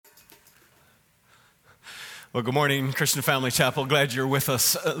Well, good morning, Christian Family Chapel. Glad you're with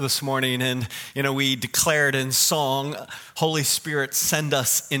us this morning. And, we declared in song, Holy Spirit, send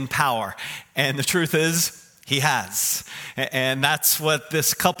us in power. And the truth is, He has. And that's what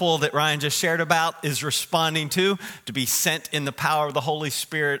this couple that Ryan just shared about is responding to be sent in the power of the Holy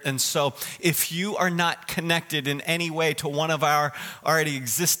Spirit. And so if you are not connected in any way to one of our already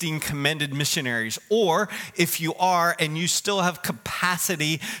existing commended missionaries, or if you are and you still have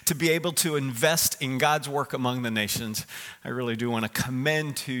capacity to be able to invest in God's work among the nations, I really do want to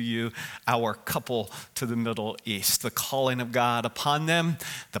commend to you our couple to the Middle East, the calling of God upon them,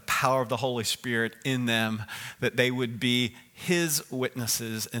 the power of the Holy Spirit in them, that they would be His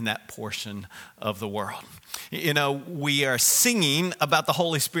witnesses in that portion of the world. We are singing about the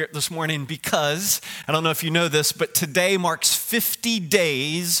Holy Spirit this morning because, I don't know if you know this, but today marks 50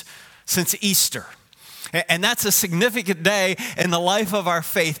 days since Easter. And that's a significant day in the life of our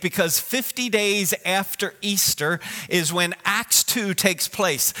faith because 50 days after Easter is when Acts 2 takes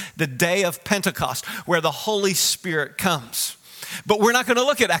place, the day of Pentecost, where the Holy Spirit comes. But we're not going to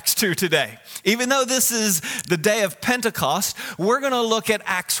look at Acts 2 today. Even though this is the day of Pentecost, we're going to look at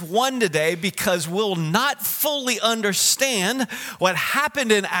Acts 1 today because we'll not fully understand what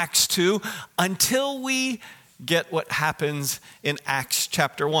happened in Acts 2 until we get what happens in Acts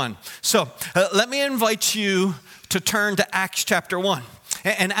chapter 1. So let me invite you to turn to Acts chapter 1.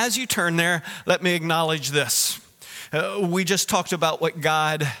 And as you turn there, let me acknowledge this. We just talked about what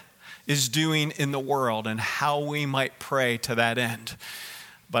God is doing in the world and how we might pray to that end.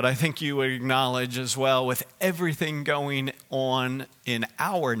 But I think you would acknowledge as well, with everything going on in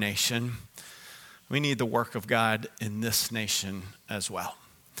our nation, we need the work of God in this nation as well.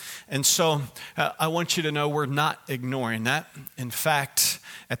 And so I want you to know we're not ignoring that. In fact,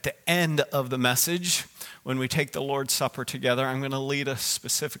 at the end of the message, when we take the Lord's Supper together, I'm going to lead us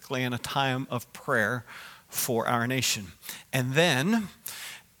specifically in a time of prayer for our nation. And then,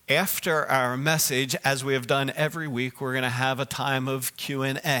 after our message, as we have done every week, we're going to have a time of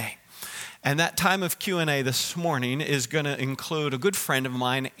Q&A. And that time of Q&A this morning is going to include a good friend of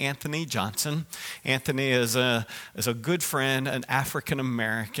mine, Anthony Johnson. Anthony is a good friend, an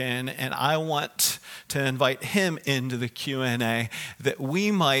African-American, and I want to invite him into the Q&A that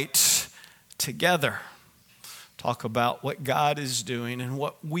we might together talk about what God is doing and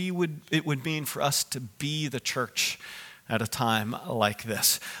what it would mean for us to be the church at a time like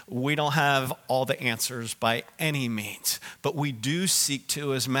this. We don't have all the answers by any means, but we do seek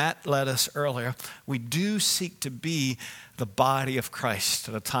to, as Matt led us earlier, we do seek to be the body of Christ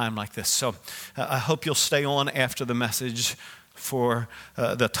at a time like this. So I hope you'll stay on after the message for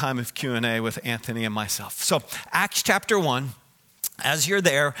the time of Q&A with Anthony and myself. So Acts chapter 1. As you're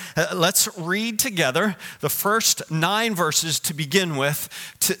there, let's read together the first 9 verses to begin with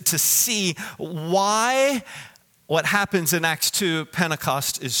to see why what happens in Acts 2,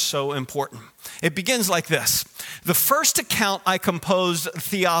 Pentecost, is so important. It begins like this. The first account I composed,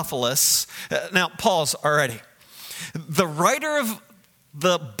 Theophilus. Now, pause already. The writer of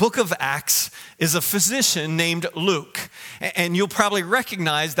the book of Acts is a physician named Luke. And you'll probably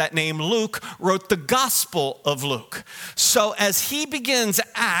recognize that name. Luke wrote the Gospel of Luke. So as he begins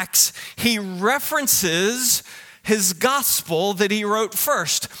Acts, he references his gospel that he wrote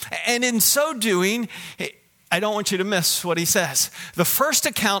first. And in so doing, I don't want you to miss what he says. The first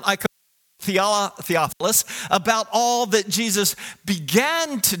account I Theophilus about all that Jesus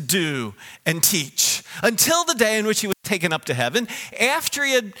began to do and teach until the day in which he was taken up to heaven, after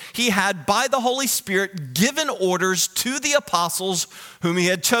he had by the Holy Spirit given orders to the apostles whom he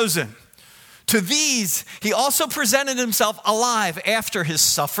had chosen. To these, he also presented himself alive after his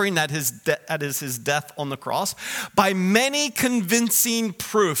suffering, that is his death on the cross, by many convincing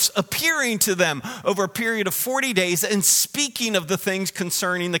proofs, appearing to them over a period of 40 days and speaking of the things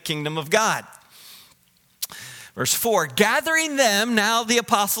concerning the kingdom of God. Verse 4, gathering them, now the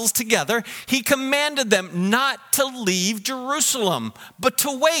apostles together, he commanded them not to leave Jerusalem, but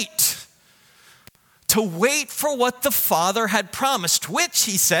to wait for what the Father had promised, which,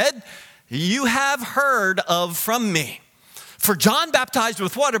 he said, you have heard of from me. For John baptized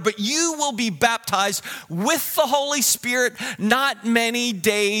with water, but you will be baptized with the Holy Spirit not many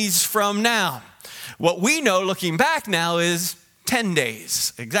days from now. What we know looking back now is 10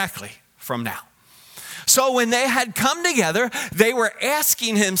 days exactly from now. So when they had come together, they were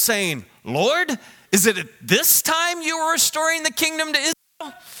asking him, saying, Lord, is it at this time you are restoring the kingdom to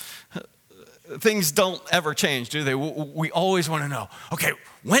Israel? Things don't ever change, do they? We always want to know, okay,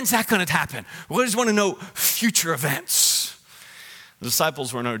 when's that going to happen? We always want to know future events. The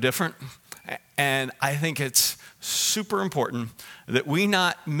disciples were no different. And I think it's super important that we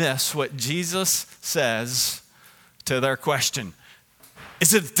not miss what Jesus says to their question.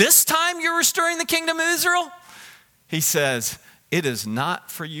 Is it this time you're restoring the kingdom of Israel? He says, it is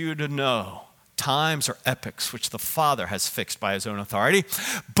not for you to know times or epochs which the Father has fixed by his own authority,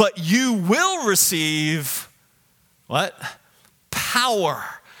 but you will receive, what? Power.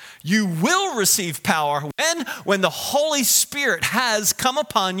 You will receive power when the Holy Spirit has come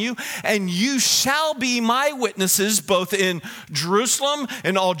upon you, and you shall be my witnesses both in Jerusalem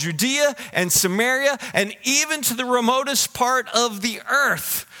and all Judea and Samaria and even to the remotest part of the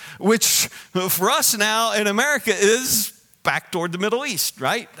earth, which for us now in America is back toward the Middle East,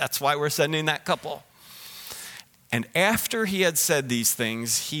 right? That's why we're sending that couple. And after he had said these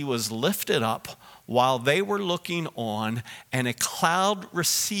things, he was lifted up while they were looking on, and a cloud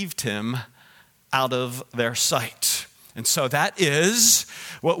received him out of their sight. And so that is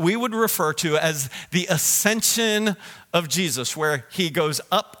what we would refer to as the ascension of Jesus, where he goes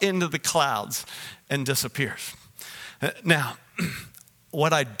up into the clouds and disappears. Now,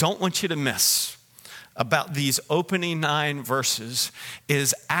 what I don't want you to miss about these opening 9 verses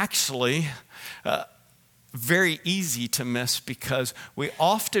is actually very easy to miss, because we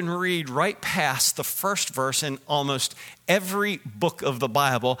often read right past the first verse in almost every book of the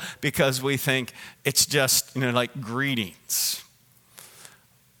Bible because we think it's just, like greetings.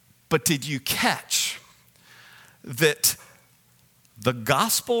 But did you catch that the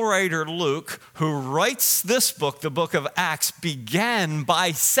gospel writer Luke, who writes this book, the book of Acts, began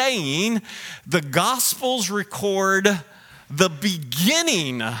by saying the gospels record the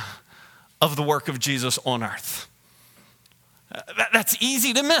beginning of the work of Jesus on earth? That's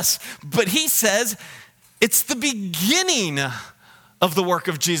easy to miss. But he says it's the beginning of the work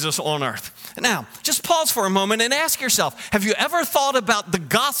of Jesus on earth. Now, just pause for a moment and ask yourself, have you ever thought about the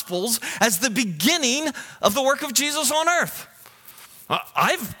Gospels as the beginning of the work of Jesus on earth?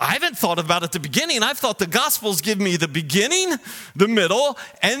 I haven't thought about it the beginning. I've thought the Gospels give me the beginning, the middle,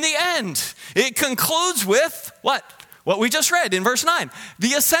 and the end. It concludes with what? What we just read in verse 9,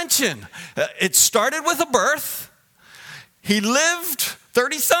 the ascension. It started with a birth. He lived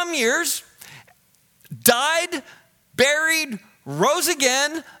 30-some years, died, buried, rose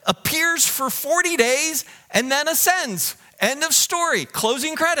again, appears for 40 days, and then ascends. End of story,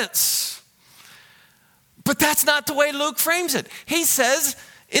 closing credits. But that's not the way Luke frames it. He says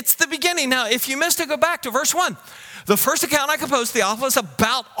it's the beginning. Now, if you missed it, go back to verse 1. The first account I composed, Theophilus,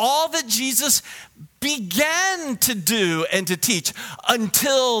 about all that Jesus began to do and to teach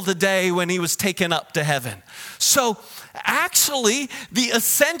until the day when he was taken up to heaven. So actually, the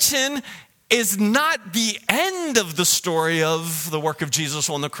ascension is not the end of the story of the work of Jesus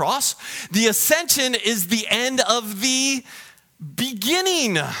on the cross. The ascension is the end of the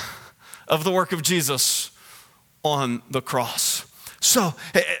beginning of the work of Jesus on the cross. So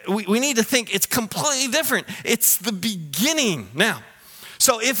we need to think it's completely different. It's the beginning. Now,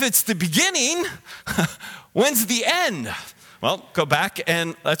 so if it's the beginning, when's the end? Well, go back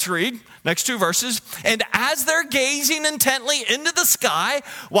and let's read next 2 verses. And as they're gazing intently into the sky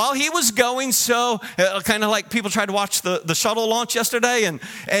while he was going, so kind of like people tried to watch the shuttle launch yesterday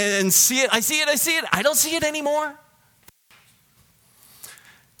and see it. I see it. I don't see it anymore.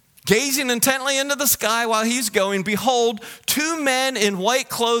 Gazing intently into the sky while he's going, behold, 2 men in white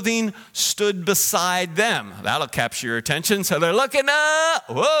clothing stood beside them. That'll capture your attention. So they're looking up.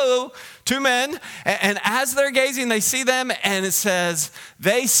 Whoa, 2 men. And as they're gazing, they see them. And it says,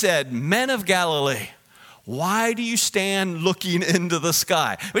 they said, men of Galilee, why do you stand looking into the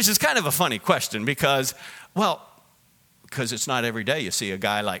sky? Which is kind of a funny question because it's not every day you see a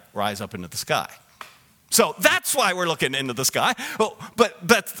guy like rise up into the sky. So that's why we're looking into the sky. But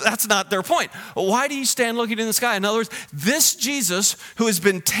that's not their point. Why do you stand looking in the sky? In other words, this Jesus who has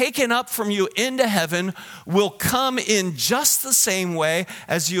been taken up from you into heaven will come in just the same way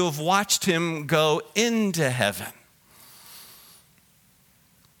as you have watched him go into heaven.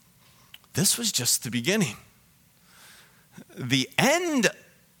 This was just the beginning. The end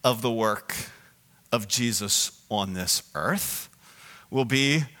of the work of Jesus on this earth will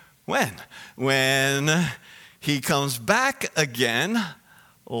be when? When he comes back again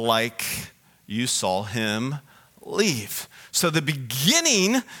like you saw him leave. So the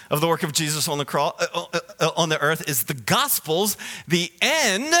beginning of the work of Jesus on the cross, on the earth is the Gospels. The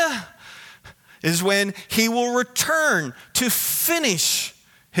end is when he will return to finish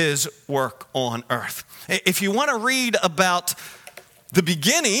his work on earth. If you want to read about the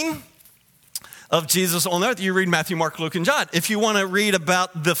beginning of Jesus on earth, you read Matthew, Mark, Luke, and John. If you want to read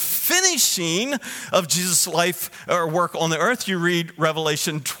about the finishing of Jesus' life or work on the earth, you read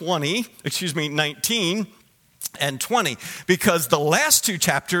Revelation 19. and 20, because the last two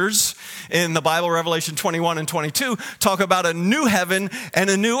chapters in the Bible, Revelation 21 and 22, talk about a new heaven and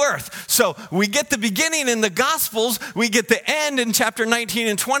a new earth. So we get the beginning in the Gospels, we get the end in chapter 19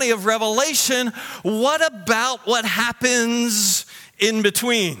 and 20 of Revelation. What about what happens in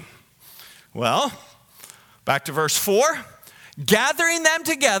between? Well, back to verse 4. Gathering them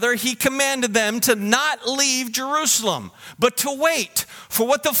together, he commanded them to not leave Jerusalem, but to wait for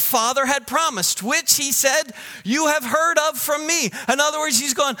what the Father had promised, which he said, you have heard of from me. In other words,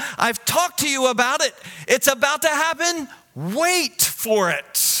 he's going, I've talked to you about it. It's about to happen. Wait for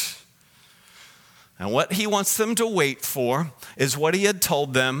it. And what he wants them to wait for is what he had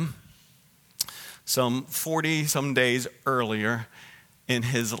told them some 40 some days earlier in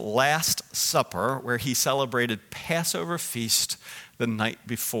his Last Supper, where he celebrated Passover feast the night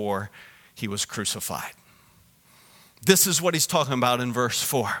before he was crucified. This is what he's talking about in verse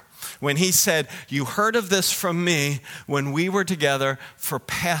 4. When he said, you heard of this from me when we were together for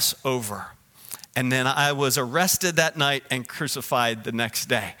Passover. And then I was arrested that night and crucified the next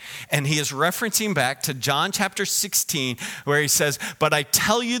day. And he is referencing back to John chapter 16, where he says, but I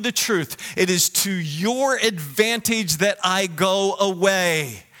tell you the truth, it is to your advantage that I go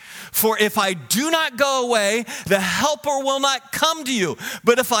away. For if I do not go away, the helper will not come to you.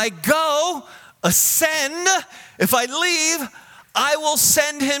 But if I go, ascend, if I leave, I will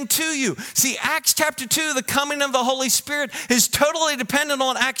send him to you. See, Acts chapter 2, the coming of the Holy Spirit is totally dependent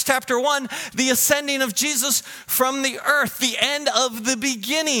on Acts chapter 1, the ascending of Jesus from the earth, the end of the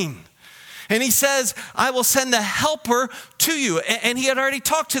beginning. And he says, I will send the helper to you. And he had already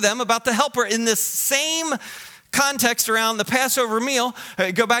talked to them about the helper in this same context around the Passover meal.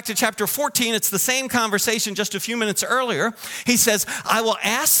 Go back to chapter 14. It's the same conversation just a few minutes earlier. He says, I will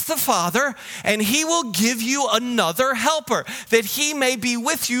ask the Father, and he will give you another helper, that he may be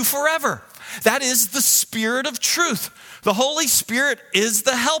with you forever. That is the Spirit of truth. The Holy Spirit is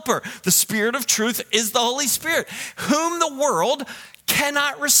the helper. The Spirit of truth is the Holy Spirit, whom the world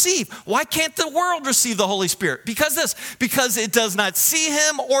cannot receive. Why can't the world receive the Holy Spirit? Because it does not see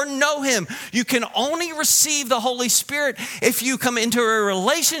him or know him. You can only receive the Holy Spirit if you come into a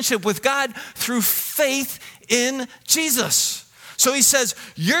relationship with God through faith in Jesus. So he says,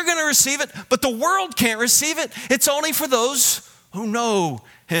 you're going to receive it, but the world can't receive it. It's only for those who know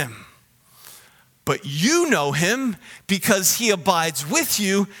him. But you know him because he abides with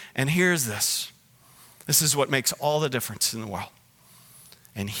you. And here's this. This is what makes all the difference in the world.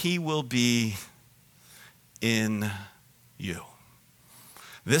 And he will be in you.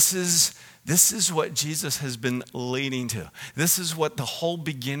 This is what Jesus has been leading to. This is what the whole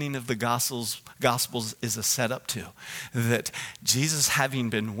beginning of the Gospels is a setup to. That Jesus, having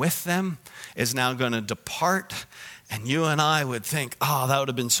been with them, is now going to depart. And you and I would think, oh, that would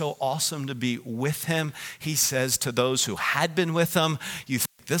have been so awesome to be with him. He says to those who had been with him, you think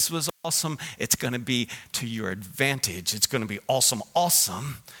this was awesome. It's going to be to your advantage. It's going to be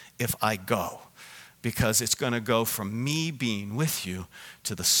awesome if I go. Because it's going to go from me being with you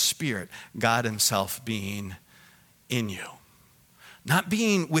to the Spirit, God himself being in you. Not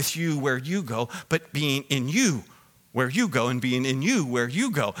being with you where you go, but being in you where you go, and being in you where you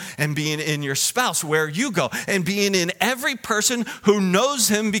go, and being in your spouse where you go, and being in every person who knows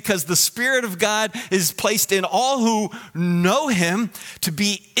him, because the Spirit of God is placed in all who know him, to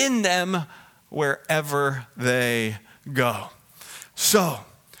be in them wherever they go. So,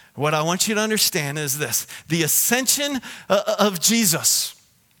 what I want you to understand is this: the ascension of Jesus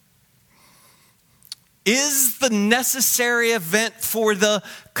is the necessary event for the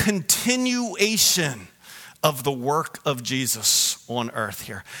continuation of the work of Jesus on earth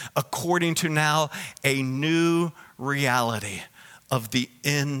here, according to now a new reality of the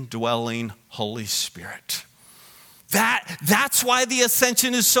indwelling Holy Spirit. That's why the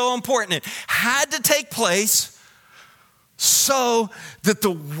ascension is so important. It had to take place so that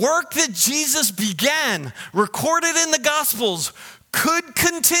the work that Jesus began, recorded in the Gospels, could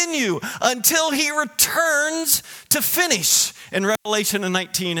continue until he returns to finish in Revelation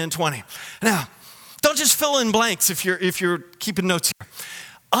 19 and 20. Now, don't just fill in blanks if you're keeping notes here.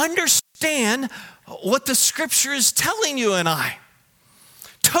 Understand what the Scripture is telling you and I.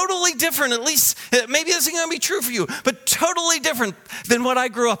 Totally different, at least, maybe this isn't going to be true for you, but totally different than what I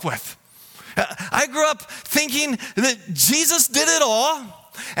grew up with. I grew up thinking that Jesus did it all,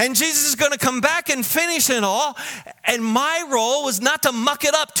 and Jesus is going to come back and finish it all, and my role was not to muck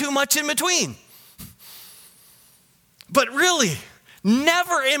it up too much in between. But really,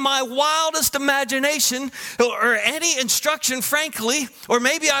 never in my wildest imagination or any instruction, frankly, or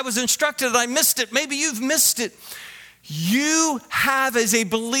maybe I was instructed and I missed it, maybe you've missed it. You have, as a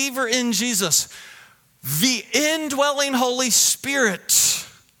believer in Jesus, the indwelling Holy Spirit,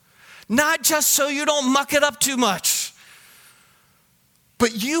 not just so you don't muck it up too much,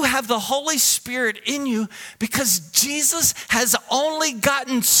 but you have the Holy Spirit in you because Jesus has only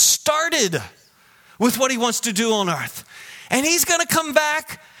gotten started with what he wants to do on earth. And he's going to come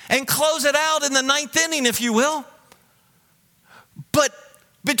back and close it out in the ninth inning, if you will. But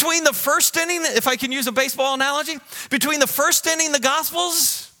between the first inning, if I can use a baseball analogy, between the first inning, the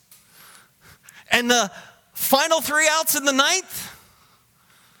Gospels, and the final 3 outs in the ninth,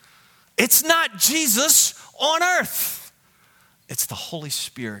 it's not Jesus on earth. It's the Holy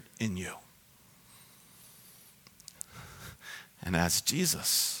Spirit in you. And as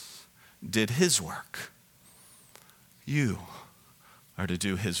Jesus did his work, you are to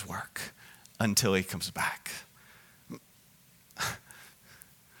do his work until he comes back.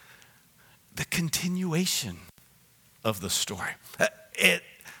 The continuation of the story. It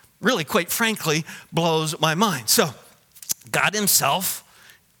really, quite frankly, blows my mind. So, God himself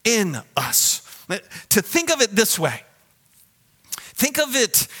in us. To think of it this way. Think of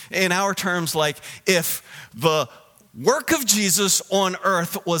it in our terms like if the work of Jesus on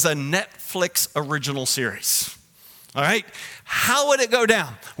earth was a Netflix original series. All right? How would it go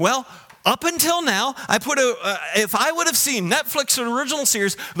down? Well, up until now, if I would have seen Netflix original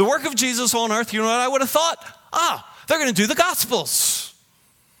series, the work of Jesus on earth, you know what I would have thought? They're going to do the Gospels.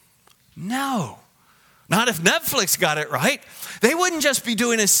 No, not if Netflix got it right. They wouldn't just be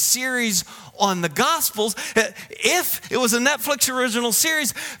doing a series on the Gospels. If it was a Netflix original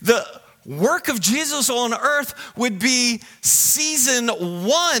series, the work of Jesus on earth would be season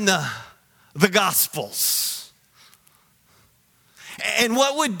 1, the Gospels. And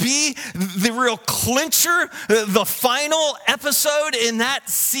what would be the real clincher, the final episode in that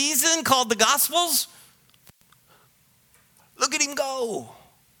season called the Gospels? Look at him go.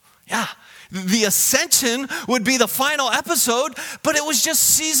 Yeah, the Ascension would be the final episode, but it was just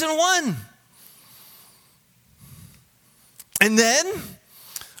season 1. And then,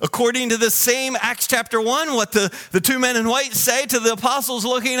 according to the same Acts chapter 1, what the 2 men in white say to the apostles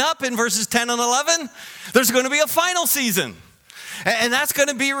looking up in verses 10 and 11, there's going to be a final season. And that's going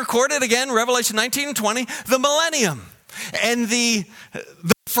to be recorded again, Revelation 19 and 20, the millennium. And the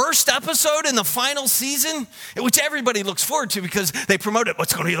first episode in the final season, which everybody looks forward to because they promote it.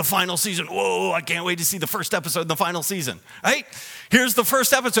 What's going to be the final season? Whoa, I can't wait to see the first episode in the final season, right? Here's the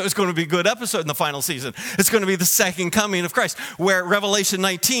first episode. It's going to be a good episode in the final season. It's going to be the second coming of Christ, where Revelation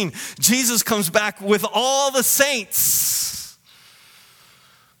 19, Jesus comes back with all the saints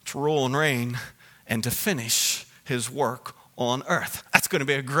to rule and reign and to finish his work on earth. That's going to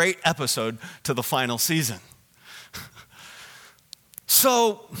be a great episode to the final season.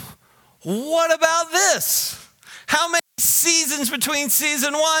 So, what about this? How many seasons between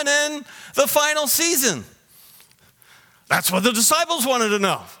season 1 and the final season? That's what the disciples wanted to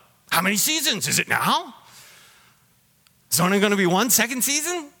know. How many seasons? Is it now? Is there only going to be one second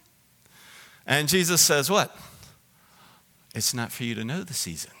season? And Jesus says what? It's not for you to know the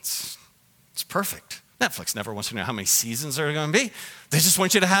seasons. It's perfect. Netflix never wants to know how many seasons there are going to be. They just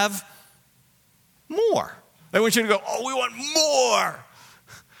want you to have more. They want you to go, we want more.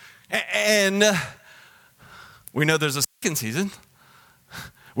 And we know there's a second season.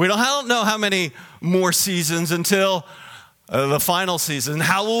 We don't know how many more seasons until the final season.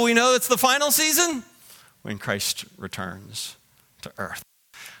 How will we know it's the final season? When Christ returns to earth.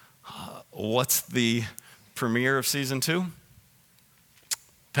 What's the premiere of season 2?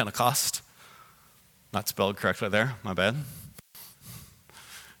 Pentecost. Not spelled correctly there, my bad.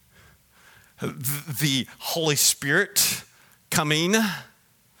 The Holy Spirit coming.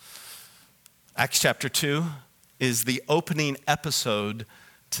 Acts chapter 2 is the opening episode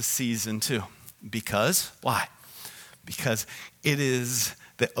to season 2. Because, why? Because it is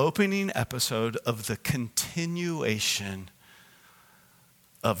the opening episode of the continuation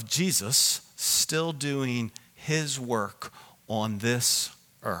of Jesus still doing his work on this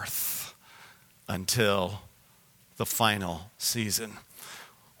earth until the final season.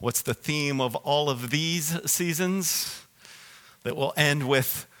 What's the theme of all of these seasons? That will end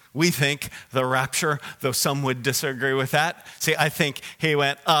with, we think, the rapture, though some would disagree with that. See, I think he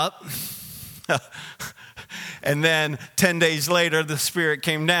went up, and then 10 days later, the Spirit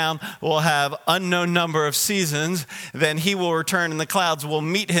came down. We'll have unknown number of seasons. Then he will return in the clouds. We'll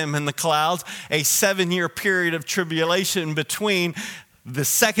meet him in the clouds. A 7-year period of tribulation between the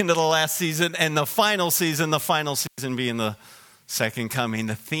second to the last season and the final season being the second coming.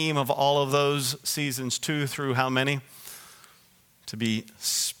 The theme of all of those seasons, 2 through how many? To be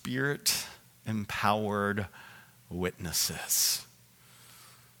Spirit-empowered witnesses.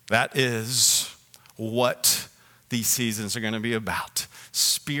 That is what these seasons are going to be about.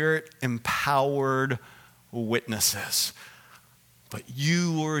 Spirit-empowered witnesses. But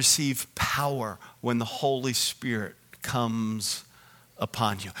you will receive power when the Holy Spirit comes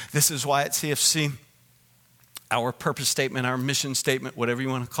upon you. This is why at CFC, our purpose statement, our mission statement, whatever you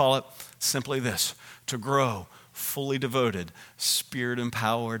want to call it, simply this: to grow fully devoted,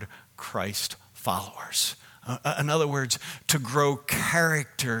 Spirit-empowered Christ followers. In other words, to grow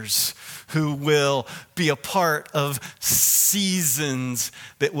characters who will be a part of seasons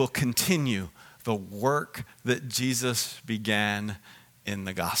that will continue the work that Jesus began in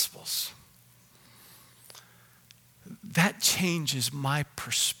the Gospels. That changes my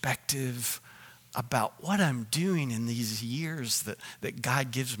perspective about what I'm doing in these years that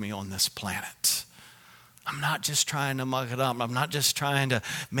God gives me on this planet. I'm not just trying to mug it up. I'm not just trying to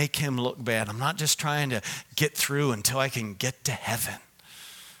make him look bad. I'm not just trying to get through until I can get to heaven.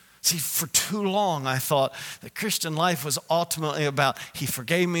 See, for too long I thought the Christian life was ultimately about he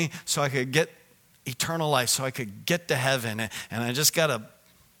forgave me so I could get eternal life, so I could get to heaven, and I just got to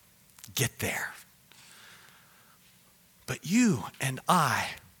get there. But you and I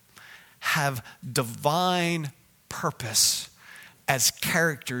have divine purpose as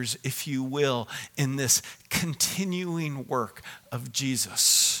characters, if you will, in this continuing work of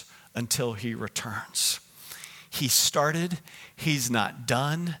Jesus until he returns. He started, he's not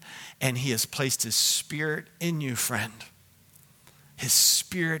done, and he has placed his Spirit in you, friend. His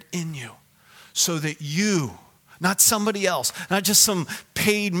Spirit in you, so that you, not somebody else, not just some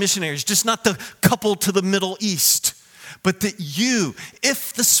paid missionaries, just not the couple to the Middle East, but that you,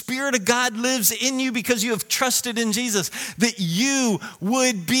 if the Spirit of God lives in you because you have trusted in Jesus, that you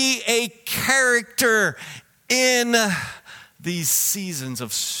would be a character in these seasons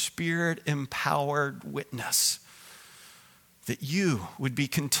of Spirit-empowered witness. That you would be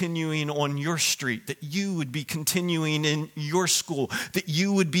continuing on your street, that you would be continuing in your school, that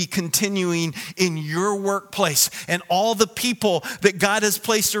you would be continuing in your workplace, and all the people that God has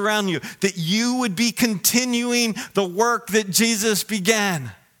placed around you, that you would be continuing the work that Jesus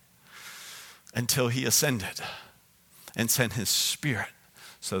began until he ascended and sent his Spirit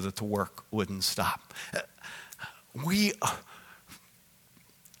so that the work wouldn't stop.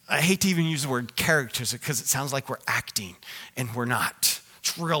 I hate to even use the word characters because it sounds like we're acting, and we're not.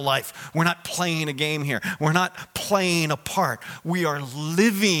 It's real life. We're not playing a game here. We're not playing a part. We are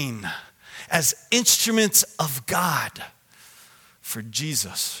living as instruments of God for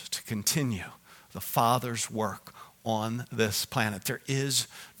Jesus to continue the Father's work on this planet. There is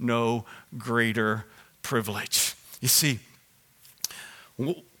no greater privilege. You see,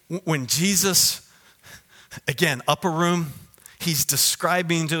 when Jesus, again, upper room, he's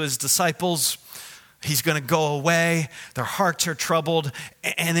describing to his disciples, he's going to go away. Their hearts are troubled.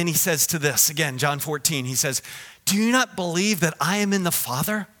 And then he says to this, again, John 14, he says, "Do you not believe that I am in the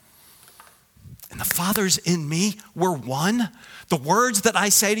Father? And the Father's in me? We're one. The words that I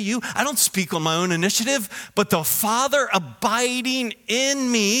say to you, I don't speak on my own initiative, but the Father abiding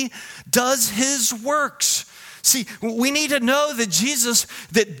in me does his works." See, we need to know that Jesus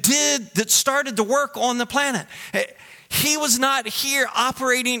that started the work on the planet, he was not here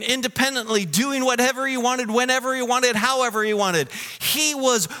operating independently, doing whatever he wanted, whenever he wanted, however he wanted. He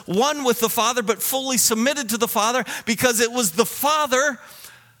was one with the Father, but fully submitted to the Father because it was the Father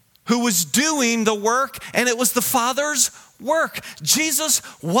who was doing the work, and it was the Father's work. Jesus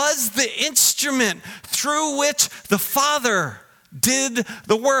was the instrument through which the Father did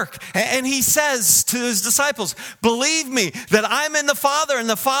the work. And he says to his disciples, "Believe me that I'm in the Father and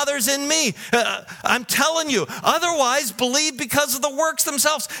the Father's in me." I'm telling you, otherwise believe because of the works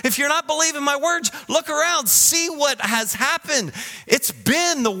themselves. If you're not believing my words, look around, see what has happened. It's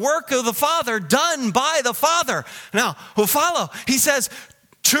been the work of the Father done by the Father. Now, we'll follow. He says,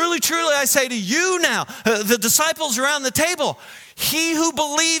 "Truly, truly, I say to you now," the disciples around the table, "he who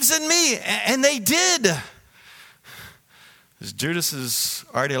believes in me," and they did. Judas has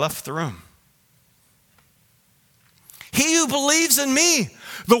already left the room. "He who believes in me,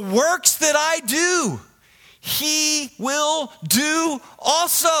 the works that I do, he will do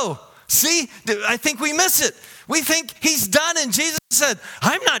also." See, I think we miss it. We think he's done, and Jesus said,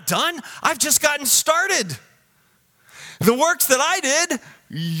 "I'm not done. I've just gotten started. The works that I did,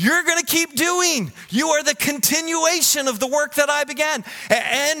 you're going to keep doing. You are the continuation of the work that I began."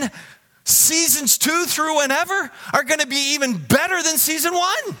 And seasons 2 through whenever are going to be even better than season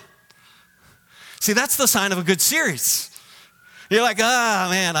 1. See, that's the sign of a good series. You're like, "Oh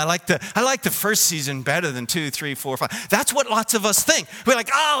man, I like the first season better than 2, 3, 4, 5. That's what lots of us think. We're like,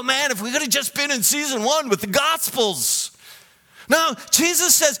 "Oh man, if we could have just been in season 1 with the Gospels." No,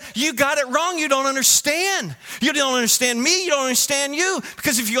 Jesus says, you got it wrong. You don't understand. You don't understand me. You don't understand you.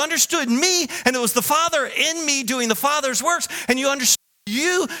 Because if you understood me and it was the Father in me doing the Father's works, and you understood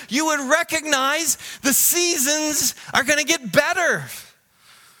you would recognize the seasons are going to get better.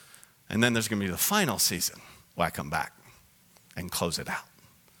 And then there's going to be the final season where I come back and close it out.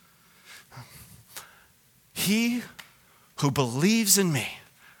 He who believes in me,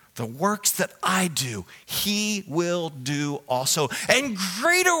 the works that I do, he will do also. And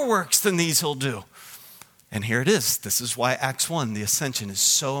greater works than these he'll do. And here it is. This is why Acts 1, the ascension, is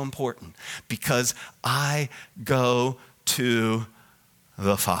so important. Because I go to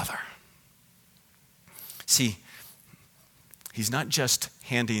the Father. See, he's not just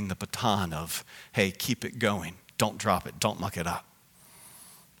handing the baton of, hey, keep it going. Don't drop it. Don't muck it up.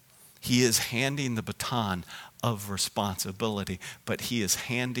 He is handing the baton of responsibility, but he is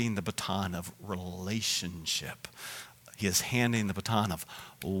handing the baton of relationship. He is handing the baton of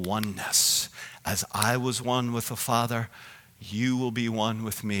oneness. As I was one with the Father, you will be one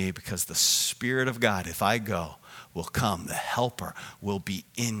with me, because the Spirit of God, if I go, will come. The Helper will be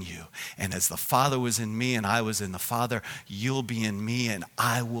in you. And as the Father was in me and I was in the Father, you'll be in me and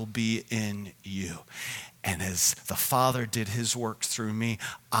I will be in you. And as the Father did his works through me,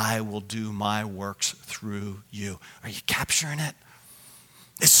 I will do my works through you. Are you capturing it?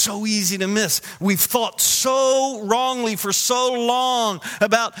 It's so easy to miss. We've thought so wrongly for so long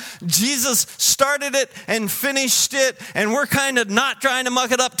about Jesus started it and finished it, and we're kind of not trying to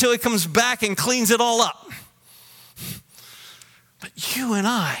muck it up till he comes back and cleans it all up. But you and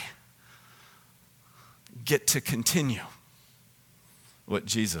I get to continue what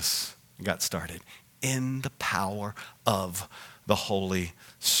Jesus got started in the power of the Holy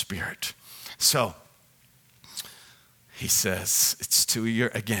Spirit. So, he says, it's to your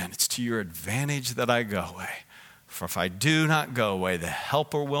advantage that I go away. For if I do not go away, the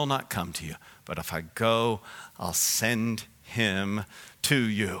Helper will not come to you. But if I go, I'll send him to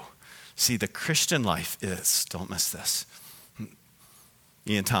you. See, the Christian life is, don't miss this.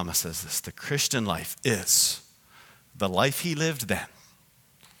 Ian Thomas says this, the Christian life is the life he lived then,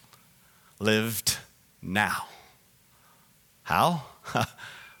 lived now. How?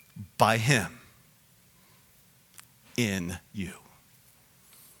 By him in you.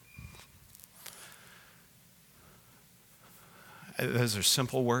 Those are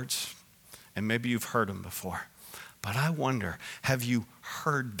simple words, and maybe you've heard them before. But I wonder, have you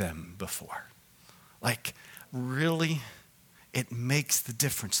heard them before? Like, really, it makes the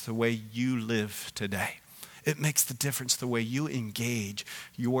difference the way you live today. It makes the difference the way you engage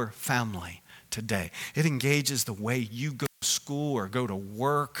your family today. It engages the way you go to school or go to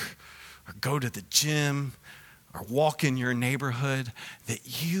work or go to the gym or walk in your neighborhood,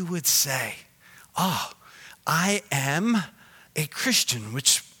 that you would say, I am a Christian,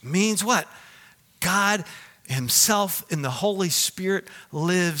 which means what? God himself in the Holy Spirit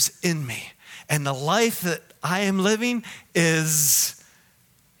lives in me. And the life that I am living is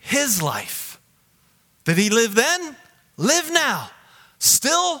his life. That he lived then, live now.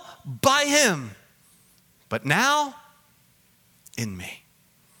 Still by him. But now, in me.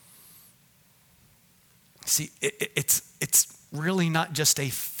 See, it's really not just a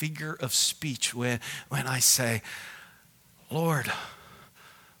figure of speech when I say, Lord,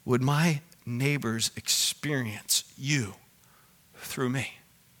 would my neighbors experience you through me?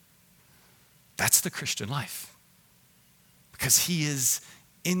 That's the Christian life. Because he is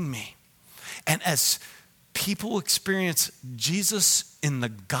in me. And as people experience Jesus in the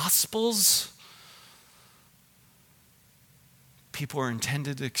Gospels, people are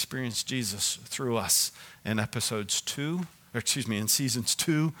intended to experience Jesus through us in in seasons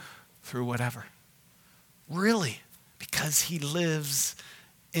 2 through whatever. Really, because he lives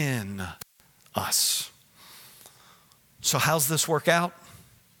in us. So how's this work out?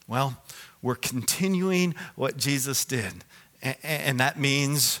 Well, we're continuing what Jesus did. And that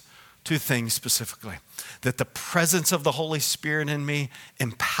means 2 things specifically. That the presence of the Holy Spirit in me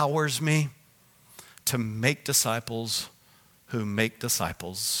empowers me to make disciples who make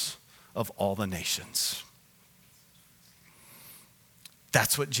disciples of all the nations.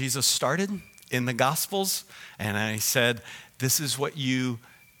 That's what Jesus started in the Gospels. And I said, this is what you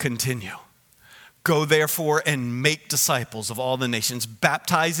continue. Go therefore and make disciples of all the nations,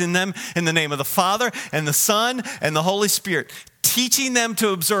 baptizing them in the name of the Father and the Son and the Holy Spirit, teaching them to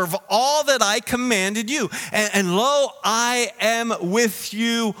observe all that I commanded you. And lo, I am with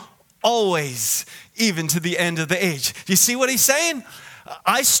you always, even to the end of the age. Do you see what he's saying?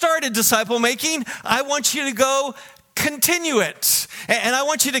 I started disciple making. I want you to go continue it. And I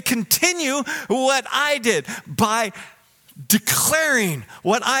want you to continue what I did by declaring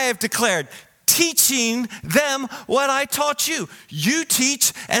what I have declared, teaching them what I taught you. You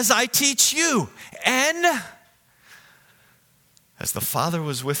teach as I teach you. And as the Father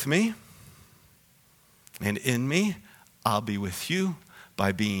was with me and in me, I'll be with you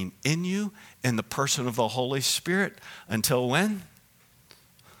by being in you in the person of the Holy Spirit. Until when?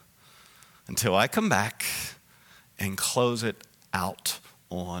 Until I come back and close it out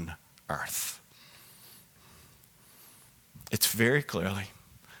on earth. It's very clearly,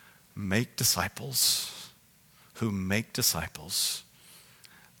 make disciples who make disciples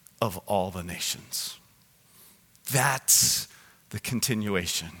of all the nations. That's the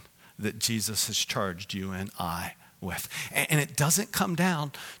continuation that Jesus has charged you and I with. And it doesn't come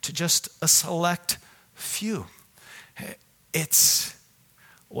down to just a select few. It's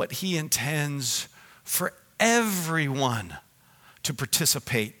what he intends for everyone to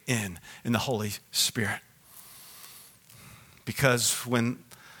participate in the Holy Spirit. Because when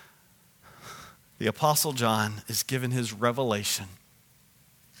the Apostle John is given his revelation,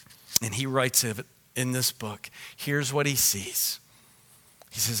 and he writes of it in this book, here's what he sees.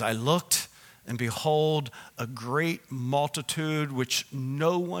 He says, I looked, and behold, a great multitude which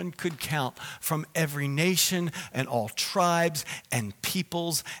no one could count, from every nation and all tribes and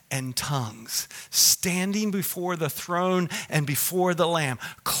peoples and tongues, standing before the throne and before the Lamb,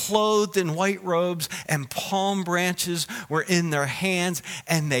 clothed in white robes, and palm branches were in their hands,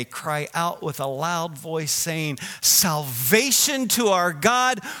 and they cry out with a loud voice, saying, Salvation to our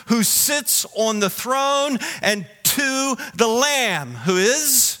God who sits on the throne and to the Lamb, who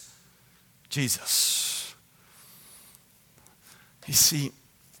is Jesus. You see,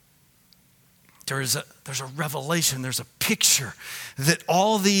 there's a revelation, there's a picture that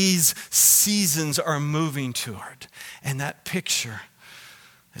all these seasons are moving toward. And that picture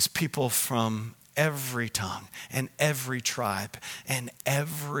is people from every tongue and every tribe and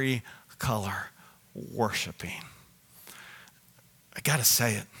every color worshiping. I gotta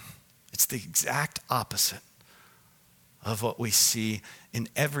say it, it's the exact opposite of what we see in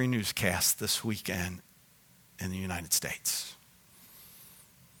every newscast this weekend in the United States.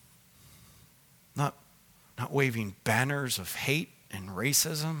 Not waving banners of hate and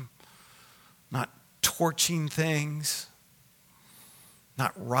racism, not torching things,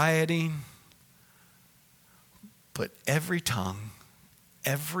 not rioting, but every tongue,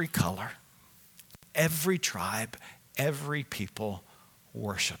 every color, every tribe, every people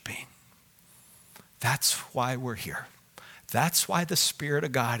worshiping. That's why we're here. That's why the Spirit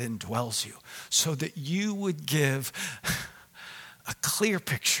of God indwells you, so that you would give a clear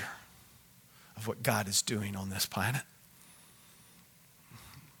picture of what God is doing on this planet.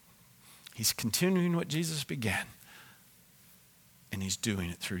 He's continuing what Jesus began, and he's doing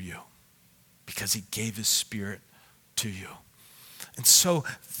it through you because he gave his Spirit to you. And so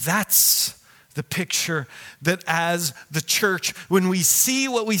that's the picture that as the church, when we see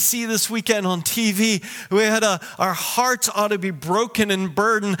what we see this weekend on TV, our hearts ought to be broken and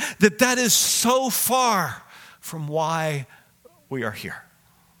burdened that is so far from why we are here.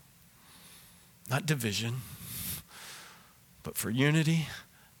 Not division, but for unity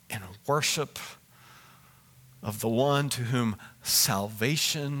and worship of the one to whom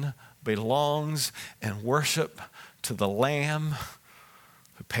salvation belongs, and worship to the Lamb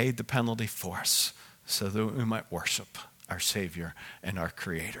who paid the penalty for us so that we might worship our Savior and our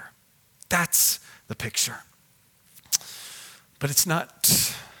Creator. That's the picture. But it's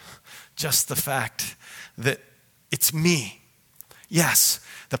not just the fact that it's me. Yes,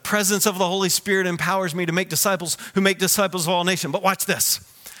 the presence of the Holy Spirit empowers me to make disciples who make disciples of all nations. But watch this.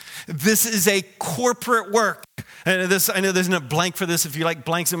 This is a corporate work. And this, I know there's no blank for this. If you like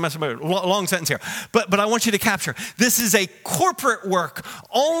blanks, and long sentence here. But I want you to capture, this is a corporate work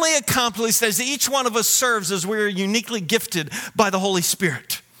only accomplished as each one of us serves as we're uniquely gifted by the Holy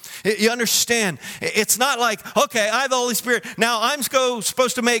Spirit. You understand? It's not like, okay, I have the Holy Spirit. Now I'm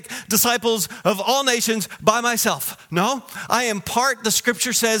supposed to make disciples of all nations by myself. No, I am part, the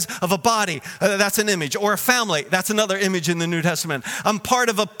scripture says, of a body. That's an image. Or a family. That's another image in the New Testament. I'm part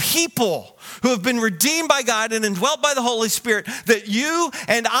of a people who have been redeemed by God and indwelt by the Holy Spirit, that you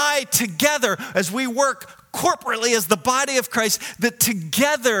and I together, as we work corporately as the body of Christ, that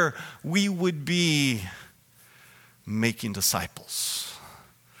together we would be making disciples.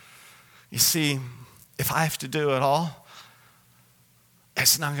 You see, if I have to do it all,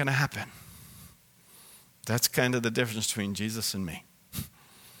 it's not going to happen. That's kind of the difference between Jesus and me.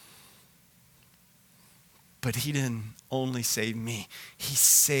 But he didn't only save me. He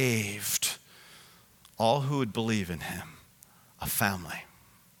saved all who would believe in him, a family.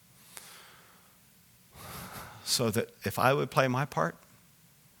 so that if I would play my part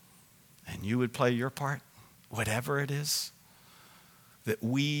and you would play your part, whatever it is, that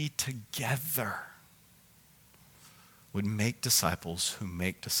we together would make disciples who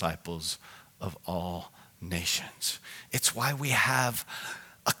make disciples of all nations. It's why we have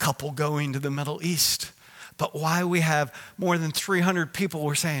a couple going to the Middle East, but why we have more than 300 people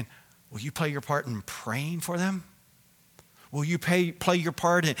we're saying, will you play your part in praying for them? Will you play your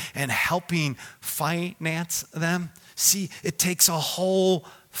part in helping finance them? See, it takes a whole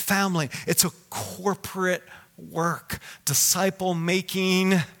family. It's a corporate work. Disciple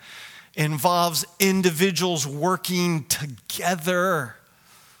making involves individuals working together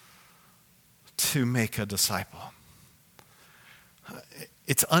to make a disciple.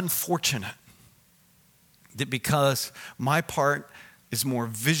 It's unfortunate that because my part is more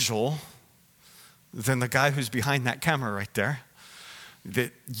visual than the guy who's behind that camera right there,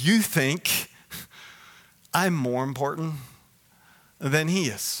 that you think I'm more important than he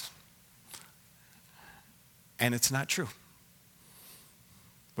is. And it's not true.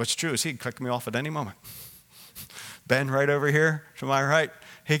 What's true is he can click me off at any moment. Ben right over here to my right,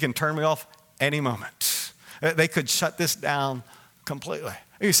 he can turn me off any moment. They could shut this down completely.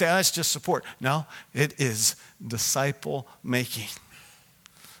 You say, oh, that's just support. No, it is disciple making.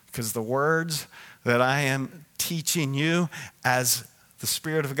 Because the words that I am teaching you as the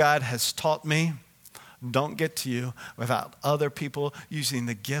Spirit of God has taught me don't get to you without other people using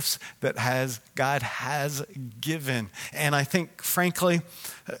the gifts that God has given. And I think, frankly,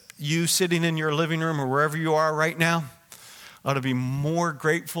 you sitting in your living room or wherever you are right now ought to be more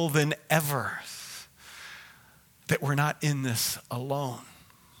grateful than ever that we're not in this alone.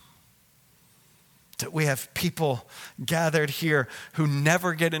 That we have people gathered here who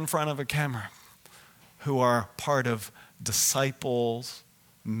never get in front of a camera, who are part of disciples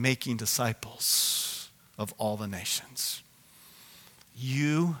making disciples of all the nations.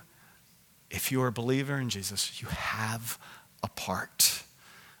 You, if you are a believer in Jesus, you have a part.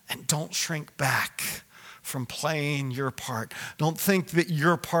 And don't shrink back from playing your part. Don't think that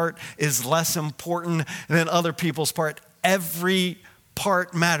your part is less important than other people's part. Every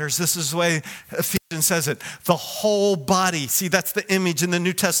part matters. This is the way Ephesians says it. The whole body. See, that's the image in the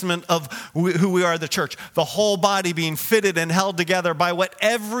New Testament of who we are, the church. The whole body being fitted and held together by what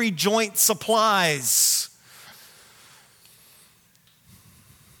every joint supplies.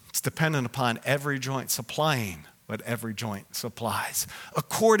 It's dependent upon every joint supplying what every joint supplies,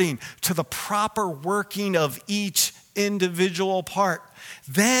 according to the proper working of each individual part.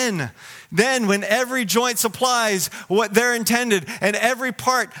 Then when every joint supplies what they're intended and every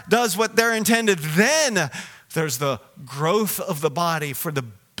part does what they're intended, then there's the growth of the body for the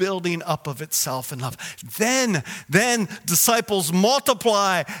building up of itself in love. Then disciples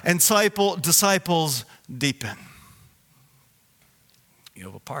multiply and disciples deepen. You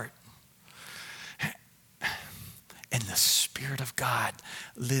have a part. And the Spirit of God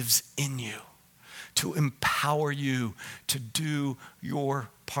lives in you to empower you to do your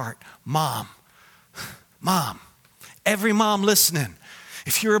part. Mom, every mom listening,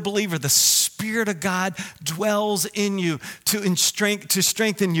 if you're a believer, the Spirit of God dwells in you to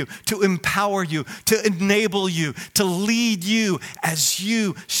strengthen you, to empower you, to enable you, to lead you as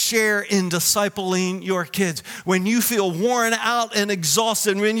you share in discipling your kids. When you feel worn out and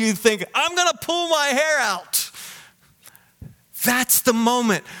exhausted, when you think, I'm going to pull my hair out, that's the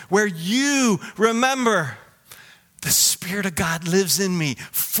moment where you remember the Spirit of God lives in me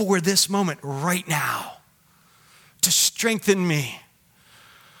for this moment right now to strengthen me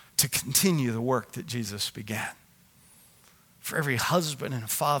to continue the work that Jesus began. For every husband and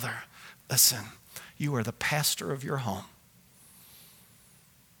father, listen, you are the pastor of your home.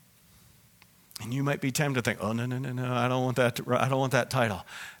 And you might be tempted to think, oh, no, I don't want that title.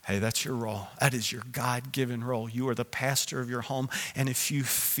 Hey, that's your role. That is your God-given role. You are the pastor of your home. And if you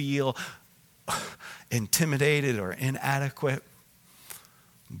feel intimidated or inadequate,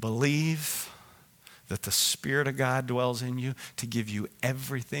 believe that the Spirit of God dwells in you to give you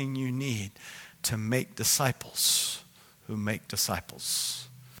everything you need to make disciples who make disciples.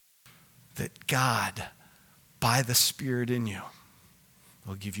 That God, by the Spirit in you,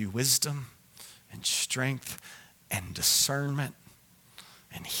 will give you wisdom and strength and discernment,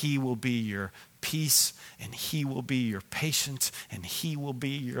 and He will be your peace, and He will be your patience, and He will be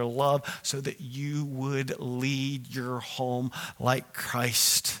your love, so that you would lead your home like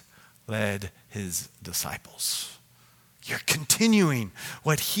Christ led His disciples. You're continuing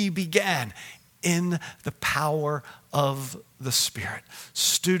what He began in the power of the Spirit.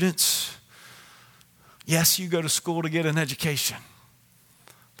 Students, yes, you go to school to get an education,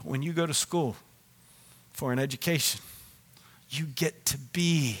 but when you go to school, for an education. You get to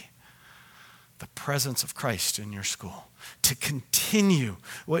be the presence of Christ in your school, to continue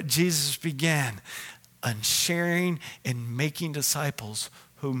what Jesus began on sharing and making disciples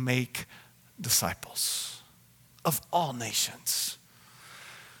who make disciples of all nations.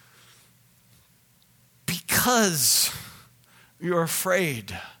 Because you're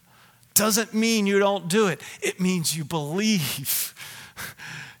afraid doesn't mean you don't do it. It means you believe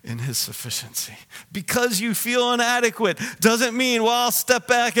in his sufficiency. Because you feel inadequate doesn't mean, well, I'll step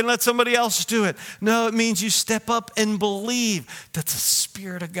back and let somebody else do it. No, it means you step up and believe that the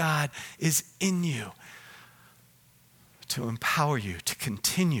Spirit of God is in you to empower you to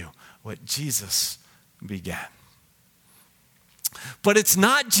continue what Jesus began. But it's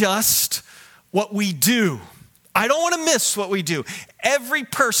not just what we do. I don't want to miss what we do. Every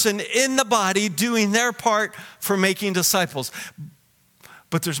person in the body doing their part for making disciples.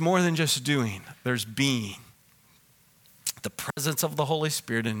 But there's more than just doing. There's being. The presence of the Holy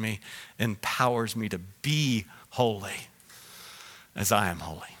Spirit in me empowers me to be holy as I am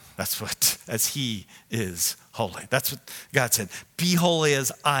holy. As he is holy. That's what God said. Be holy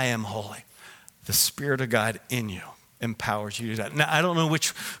as I am holy. The Spirit of God in you empowers you to do that. Now, I don't know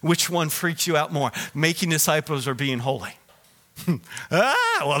which one freaks you out more, making disciples or being holy.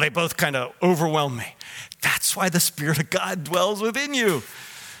 Well, they both kind of overwhelm me. That's why the Spirit of God dwells within you.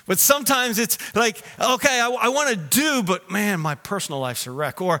 But sometimes it's like, okay, I want to do, but man, my personal life's a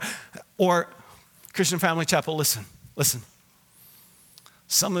wreck. Or Christian Family Chapel, listen.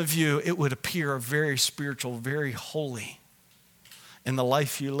 Some of you, it would appear very spiritual, very holy in the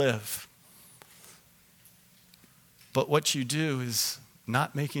life you live. But what you do is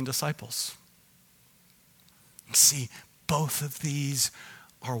not making disciples. See, both of these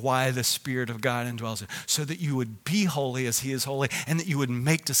are why the Spirit of God indwells you, so that you would be holy as he is holy, and that you would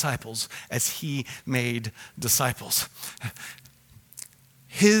make disciples as he made disciples.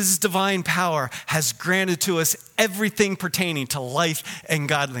 His divine power has granted to us everything pertaining to life and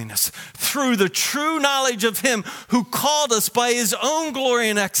godliness through the true knowledge of him who called us by his own glory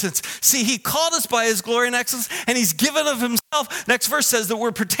and excellence. See, he called us by his glory and excellence, and he's given of himself. Next verse says that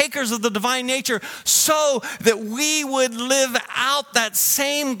we're partakers of the divine nature so that we would live out that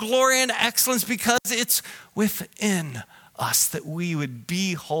same glory and excellence because it's within us, that we would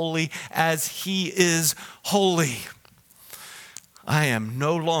be holy as he is holy. I am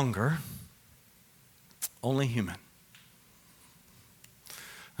no longer only human.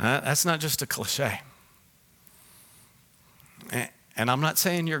 That's not just a cliche. And I'm not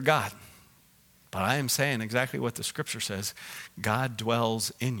saying you're God, but I am saying exactly what the scripture says. God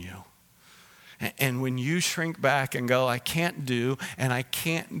dwells in you. And when you shrink back and go, I can't do and I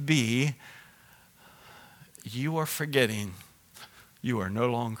can't be, you are forgetting you are no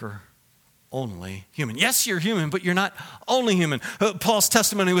longer only human. Yes, you're human, but you're not only human. Paul's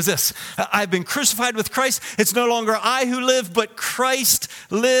testimony was this: I've been crucified with Christ. It's no longer I who live, but Christ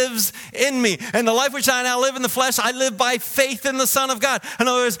lives in me. And the life which I now live in the flesh, I live by faith in the Son of God. In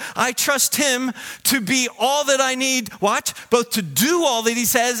other words, I trust him to be all that I need, watch, both to do all that he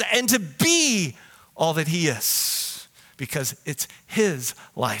says and to be all that he is. Because it's his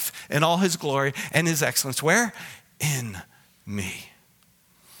life and all his glory and his excellence. Where? In me.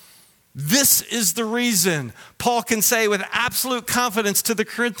 This is the reason Paul can say with absolute confidence to the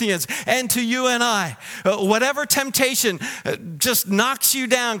Corinthians and to you and I, whatever temptation just knocks you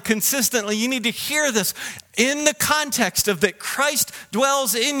down consistently, you need to hear this in the context of that Christ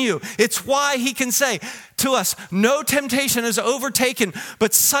dwells in you. It's why he can say to us, no temptation is overtaken,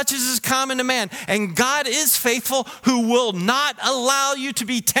 but such as is common to man. And God is faithful, who will not allow you to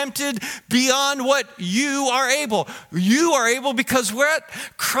be tempted beyond what you are able. You are able because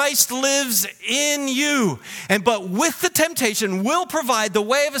Christ lives in you. But with the temptation will provide the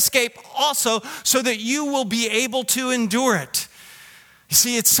way of escape also, so that you will be able to endure it. You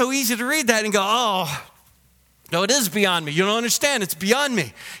see, it's so easy to read that and go, oh, no, it is beyond me. You don't understand. It's beyond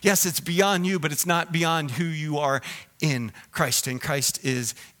me. Yes, it's beyond you, but it's not beyond who you are in Christ. And Christ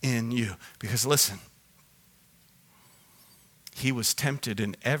is in you. Because listen, he was tempted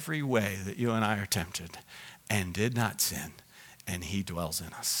in every way that you and I are tempted and did not sin. And he dwells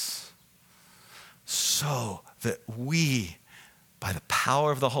in us. So that we, by the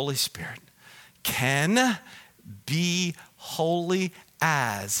power of the Holy Spirit, can be holy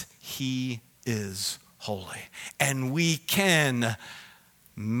as he is holy. And we can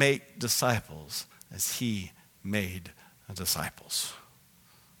make disciples as he made disciples.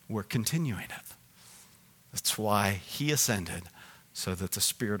 We're continuing it. That's why he ascended, so that the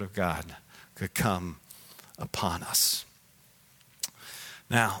Spirit of God could come upon us.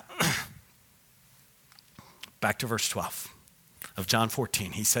 Now, Back to verse 12 of John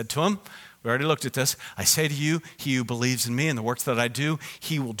 14. He said to him, we already looked at this. I say to you, he who believes in me and the works that I do,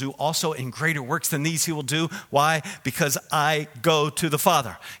 he will do also, in greater works than these he will do. Why? Because I go to the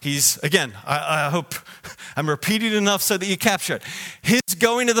Father. Again, I hope I'm repeating enough so that you capture it. His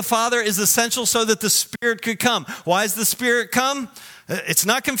going to the Father is essential so that the Spirit could come. Why does the Spirit come? It's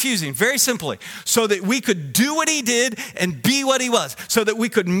not confusing, very simply, so that we could do what he did and be what he was, so that we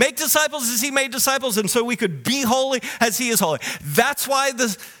could make disciples as he made disciples, and so we could be holy as he is holy. That's why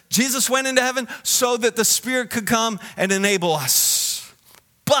Jesus went into heaven, so that the Spirit could come and enable us.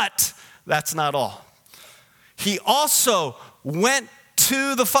 But that's not all. He also went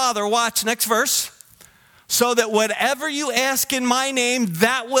to the Father, watch, next verse, so that whatever you ask in my name,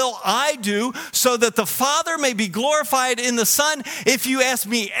 that will I do, so that the Father may be glorified in the Son. If you ask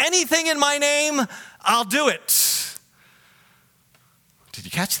me anything in my name, I'll do it. Did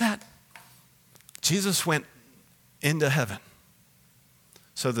you catch that? Jesus went into heaven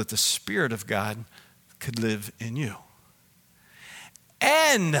so that the Spirit of God could live in you.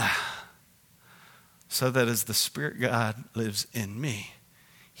 And so that as the Spirit of God lives in me,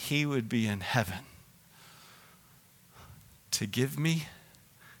 he would be in heaven to give me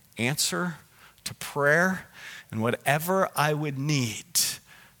answer to prayer and whatever I would need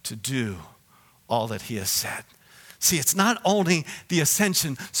to do all that he has said. See, it's not only the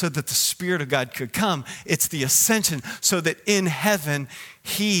ascension so that the Spirit of God could come, it's the ascension so that in heaven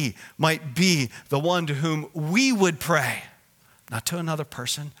he might be the one to whom we would pray. Not to another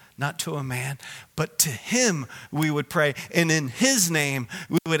person, not to a man, but to him we would pray. And in his name,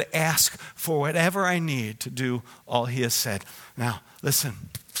 we would ask for whatever I need to do all he has said. Now, listen.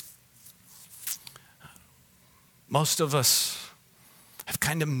 Most of us have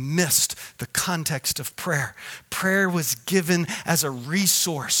kind of missed the context of prayer. Prayer was given as a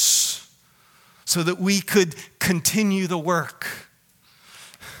resource so that we could continue the work.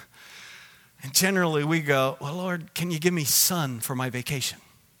 And generally we go, well, Lord, can you give me sun for my vacation?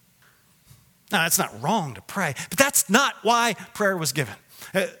 Now, it's not wrong to pray, but that's not why prayer was given.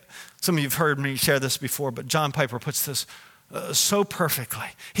 Some of you have heard me share this before, but John Piper puts this so perfectly.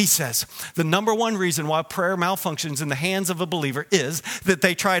 He says, the number one reason why prayer malfunctions in the hands of a believer is that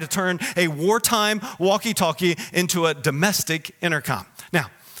they try to turn a wartime walkie-talkie into a domestic intercom. Now,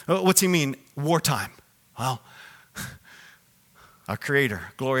 what's he mean, wartime? Well, our Creator,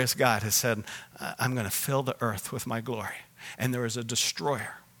 glorious God, has said, I'm going to fill the earth with my glory. And there is a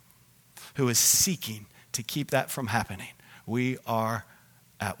destroyer who is seeking to keep that from happening. We are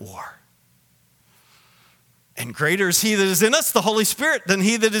at war. And greater is he that is in us, the Holy Spirit, than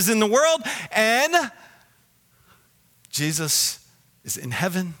he that is in the world. And Jesus is in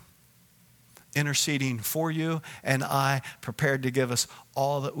heaven, interceding for you and I, prepared to give us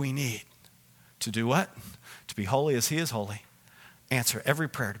all that we need. To do what? To be holy as he is holy. Answer every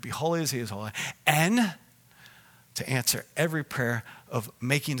prayer, to be holy as he is holy. And to answer every prayer of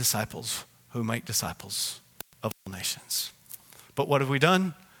making disciples who make disciples of all nations. But what have we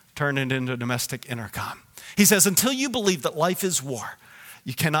done? Turned it into a domestic intercom. He says, until you believe that life is war,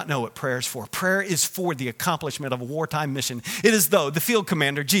 you cannot know what prayer is for. Prayer is for the accomplishment of a wartime mission. It is though the field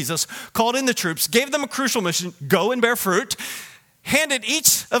commander, Jesus, called in the troops, gave them a crucial mission, go and bear fruit, handed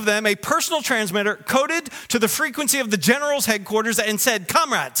each of them a personal transmitter coded to the frequency of the general's headquarters and said,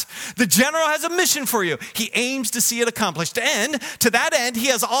 comrades, the general has a mission for you. He aims to see it accomplished. And to that end, he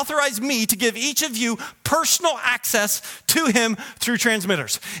has authorized me to give each of you personal access to him through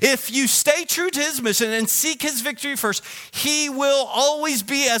transmitters. If you stay true to his mission and seek his victory first, he will always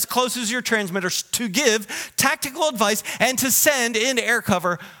be as close as your transmitters to give tactical advice and to send in air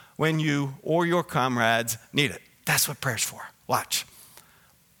cover when you or your comrades need it. That's what prayer's for. Watch.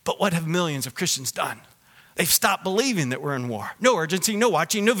 But what have millions of Christians done? They've stopped believing that we're in war. No urgency, no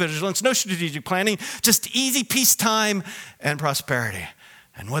watching, no vigilance, no strategic planning, just easy peacetime and prosperity.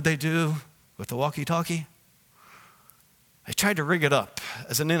 And what'd they do with the walkie-talkie? They tried to rig it up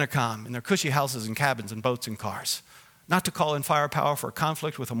as an intercom in their cushy houses and cabins and boats and cars. Not to call in firepower for a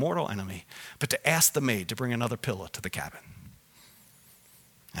conflict with a mortal enemy, but to ask the maid to bring another pillow to the cabin.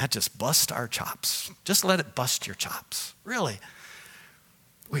 That just busts our chops. Just let it bust your chops. Really.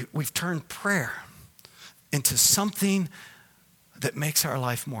 We've turned prayer into something that makes our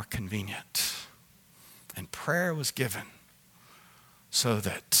life more convenient. And prayer was given so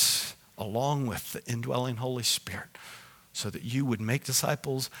that, along with the indwelling Holy Spirit, so that you would make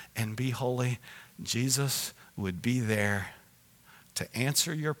disciples and be holy, Jesus would be there to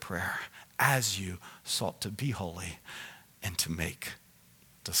answer your prayer as you sought to be holy and to make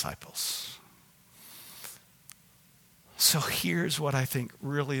disciples. So here's what I think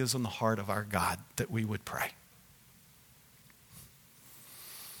really is in the heart of our God that we would pray.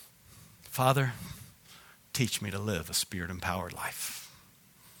 Father, teach me to live a Spirit-empowered life.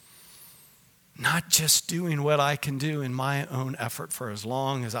 Not just doing what I can do in my own effort for as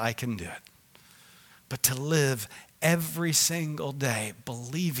long as I can do it, but to live every single day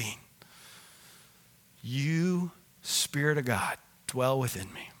believing you, Spirit of God, dwell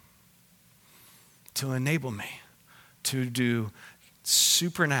within me to enable me to do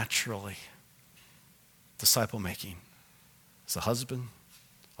supernaturally disciple making as a husband,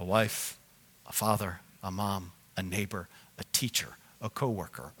 a wife, a father, a mom, a neighbor, a teacher, a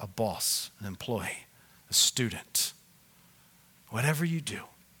coworker, a boss, an employee, a student. Whatever you do,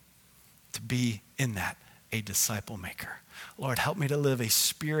 to be in that a disciple maker. Lord, help me to live a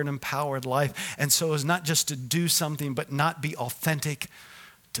Spirit-empowered life, and so as not just to do something, but not be authentic,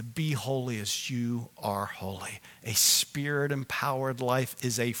 to be holy as you are holy. A Spirit-empowered life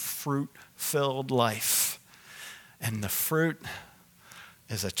is a fruit-filled life. And the fruit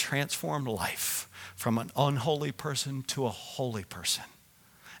is a transformed life from an unholy person to a holy person.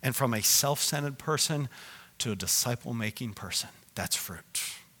 And from a self-centered person to a disciple-making person. That's fruit.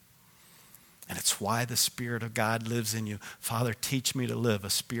 And it's why the Spirit of God lives in you. Father, teach me to live a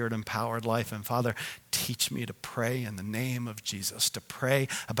Spirit-empowered life. And Father, teach me to pray in the name of Jesus, to pray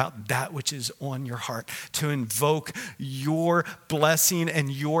about that which is on your heart, to invoke your blessing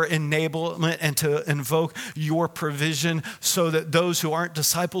and your enablement, and to invoke your provision so that those who aren't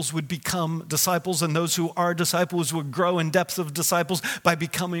disciples would become disciples, and those who are disciples would grow in depth of disciples by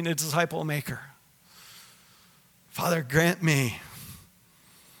becoming a disciple maker. Father, grant me,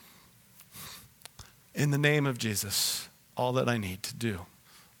 in the name of Jesus, all that I need to do,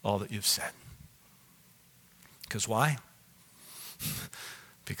 all that you've said. Because why?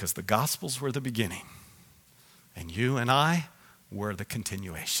 Because the Gospels were the beginning, and you and I were the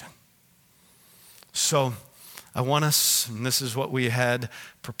continuation. So I want us, and this is what we had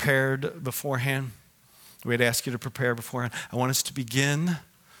prepared beforehand. We had asked you to prepare beforehand. I want us to begin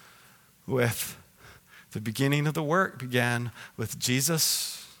with the beginning of the work began with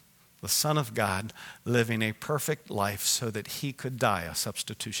Jesus, the Son of God, living a perfect life so that he could die a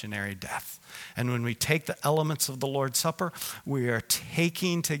substitutionary death. And when we take the elements of the Lord's Supper, we are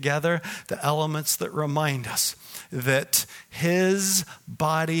taking together the elements that remind us that his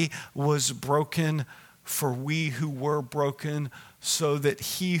body was broken for we who were broken, so that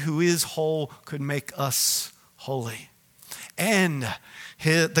he who is whole could make us holy. And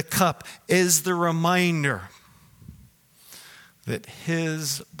the cup is the reminder that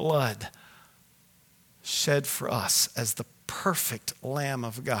his blood shed for us as the perfect Lamb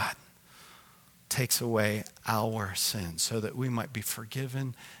of God takes away our sins so that we might be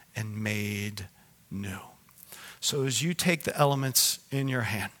forgiven and made new. So as you take the elements in your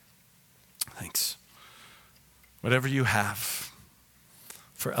hand, thanks, whatever you have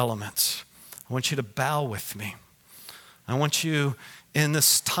for elements, I want you to bow with me. I want you in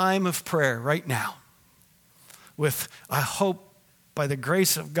this time of prayer right now with, I hope, by the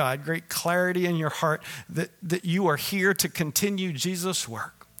grace of God, great clarity in your heart that you are here to continue Jesus'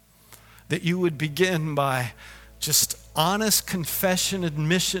 work. That you would begin by just honest confession,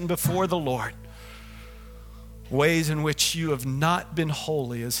 admission before the Lord. Ways in which you have not been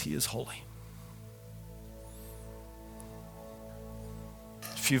holy as he is holy.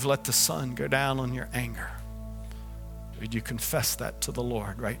 If you've let the sun go down on your anger, would you confess that to the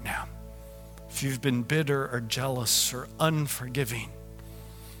Lord right now? If you've been bitter or jealous or unforgiving,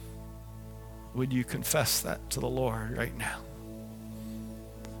 would you confess that to the Lord right now?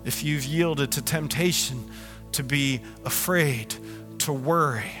 If you've yielded to temptation to be afraid, to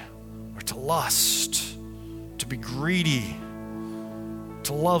worry, or to lust, to be greedy,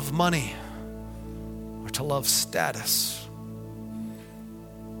 to love money, or to love status,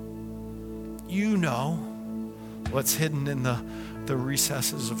 you know what's hidden in the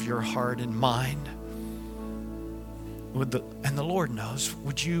recesses of your heart and mind. And the Lord knows.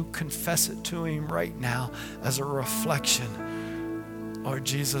 Would you confess it to him right now as a reflection? Lord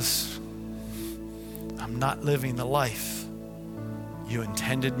Jesus, I'm not living the life you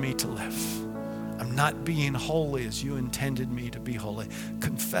intended me to live. I'm not being holy as you intended me to be holy.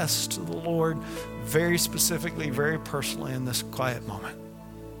 Confess to the Lord very specifically, very personally in this quiet moment.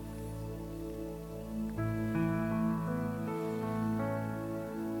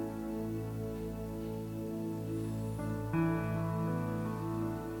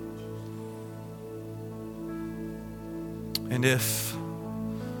 And if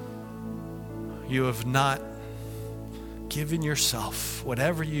you have not given yourself,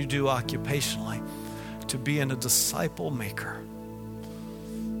 whatever you do occupationally, to being a disciple maker,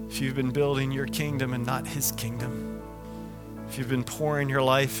 if you've been building your kingdom and not his kingdom, if you've been pouring your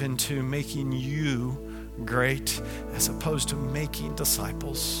life into making you great as opposed to making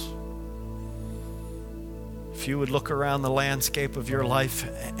disciples, if you would look around the landscape of your life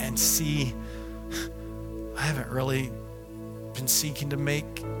and see, I haven't really been seeking to make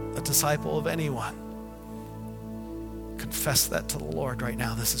a disciple of anyone. Confess that to the Lord right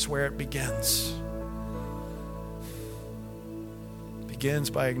now. This is where it begins. It begins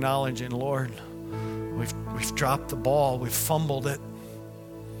by acknowledging, Lord, we've dropped the ball, we've fumbled it.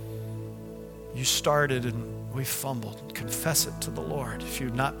 You started and we fumbled. Confess it to the Lord if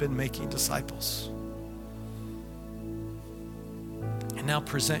you've not been making disciples. And now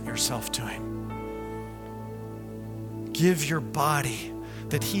present yourself to Him. Give your body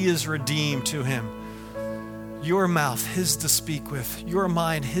that He is redeemed to Him. Your mouth, His to speak with. Your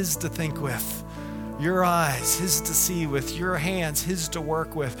mind, His to think with. Your eyes, His to see with. Your hands, His to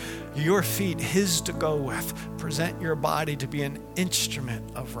work with. Your feet, His to go with. Present your body to be an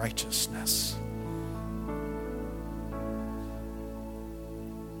instrument of righteousness.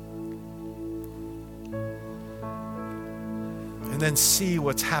 And then see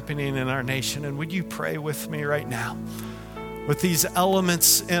what's happening in our nation. And would you pray with me right now? With these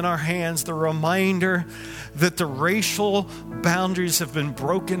elements in our hands, the reminder that the racial boundaries have been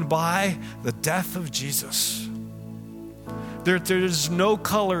broken by the death of Jesus. There's no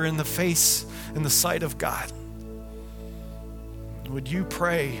color in the face, in the sight of God. Would you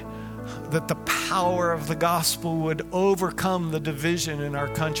pray that the power of the gospel would overcome the division in our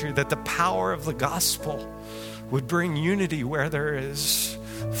country, that the power of the gospel would bring unity where there is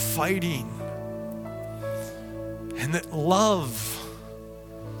fighting, and that love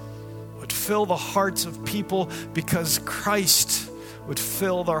would fill the hearts of people because Christ would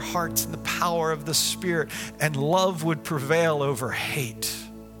fill their hearts in the power of the Spirit, and love would prevail over hate.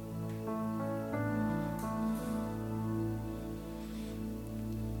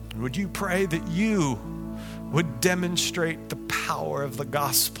 Would you pray that you would demonstrate the power of the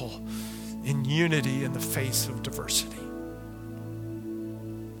gospel in unity in the face of diversity?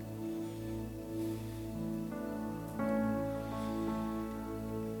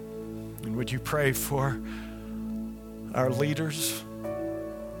 And would you pray for our leaders?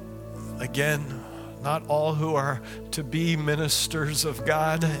 Again, not all who are to be ministers of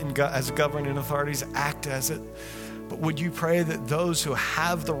God and as governing authorities act as it. But would you pray that those who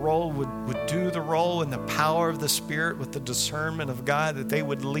have the role would do the role in the power of the Spirit with the discernment of God, that they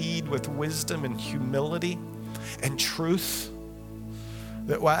would lead with wisdom and humility and truth,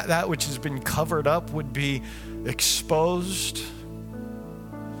 that which has been covered up would be exposed,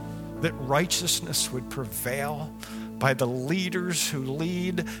 that righteousness would prevail by the leaders who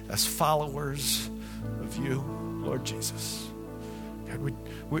lead as followers of you, Lord Jesus. God,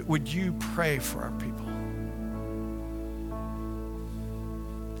 would you pray for our people?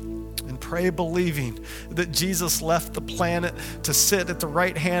 And pray believing that Jesus left the planet to sit at the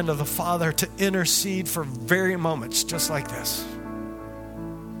right hand of the Father to intercede for very moments just like this.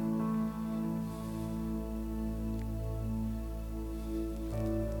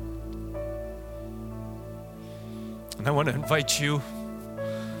 And I want to invite you,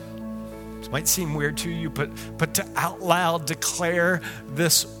 it might seem weird to you, but to out loud declare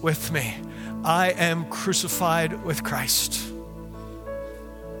this with me. I am crucified with Christ.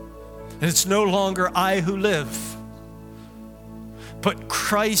 And it's no longer I who live, but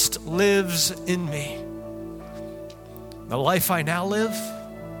Christ lives in me. The life I now live,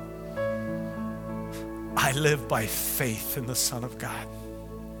 I live by faith in the Son of God,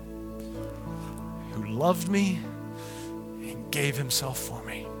 who loved me and gave himself for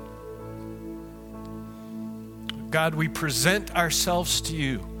me. God, we present ourselves to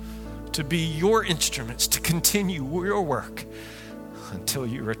you to be your instruments, to continue your work until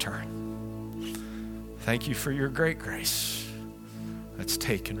you return. Thank you for your great grace. Let's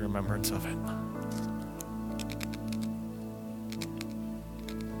take in remembrance of it.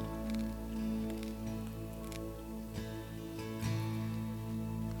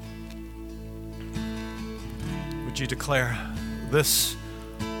 Would you declare this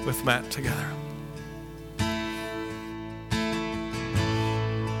with Matt together?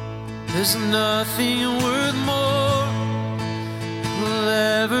 There's nothing worth more will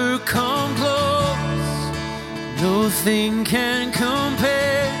ever come close. Nothing can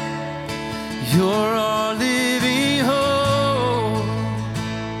compare. You're our living hope.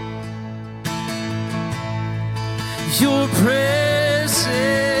 Your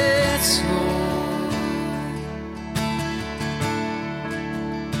presence, Lord.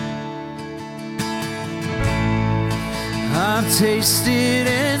 I've tasted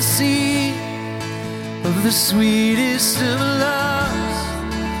and seen of the sweetest of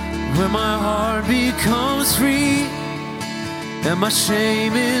loves, where my heart becomes free and my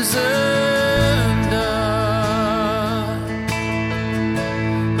shame is undone.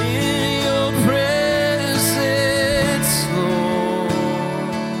 In your presence, Lord,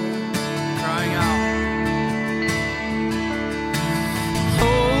 crying out,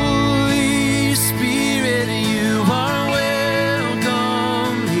 Holy Spirit, you are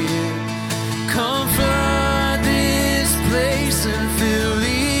welcome here. Come flood this place and fill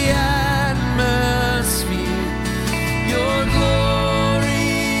the atmosphere. Your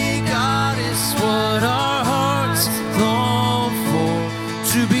glory, God, is what our hearts long for,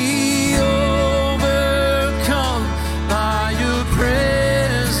 to be overcome by your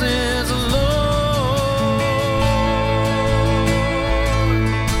presence, Lord.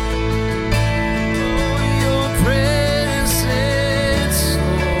 Oh, your presence,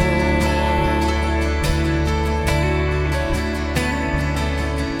 Lord.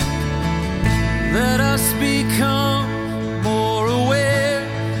 Let us become more aware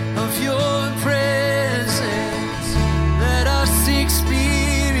of your presence. Let us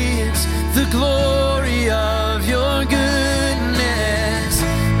experience the glory of your goodness.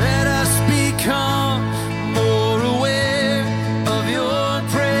 Let us become more aware of your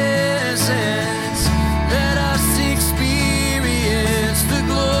presence. Let us experience the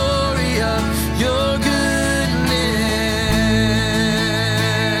glory of your goodness.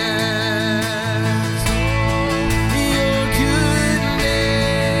 Your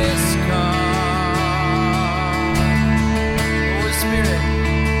goodness, God. Holy Spirit.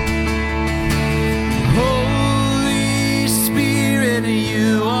 Holy Spirit,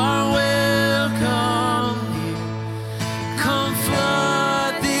 you are welcome here. Come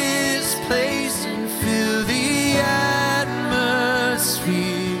flood this place and fill the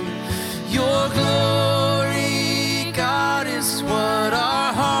atmosphere. Your glory, God, is what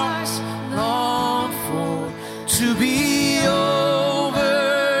our hearts long for, to be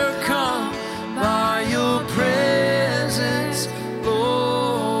overcome by your presence, Lord.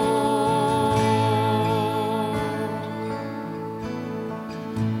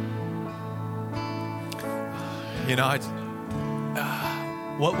 You know,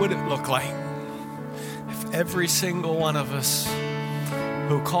 what would it look like if every single one of us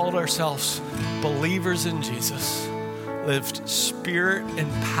who called ourselves believers in Jesus lived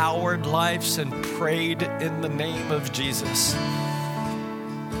spirit-empowered lives and prayed in the name of Jesus,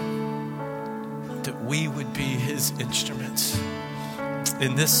 that we would be his instruments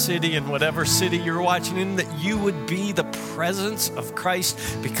in this city and whatever city you're watching in, that you would be the presence of Christ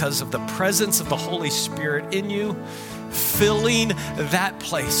because of the presence of the Holy Spirit in you, filling that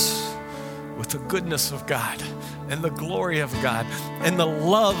place with the goodness of God and the glory of God and the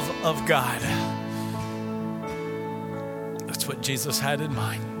love of God. That's what Jesus had in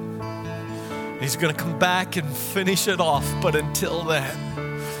mind. He's going to come back and finish it off, but until then,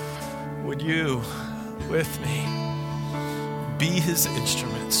 would you, with me, be his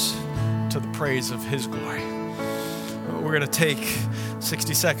instruments to the praise of his glory? We're going to take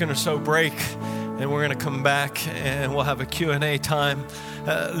 60-second or so break, and we're going to come back and we'll have a Q&A time,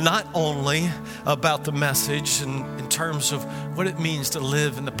 not only about the message and in terms of what it means to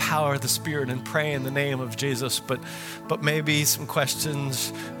live in the power of the Spirit and pray in the name of Jesus, but maybe some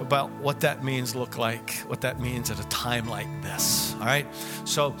questions about what that means look like, what that means at a time like this. All right?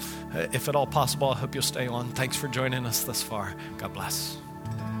 So if at all possible, I hope you'll stay on. Thanks for joining us thus far. God bless.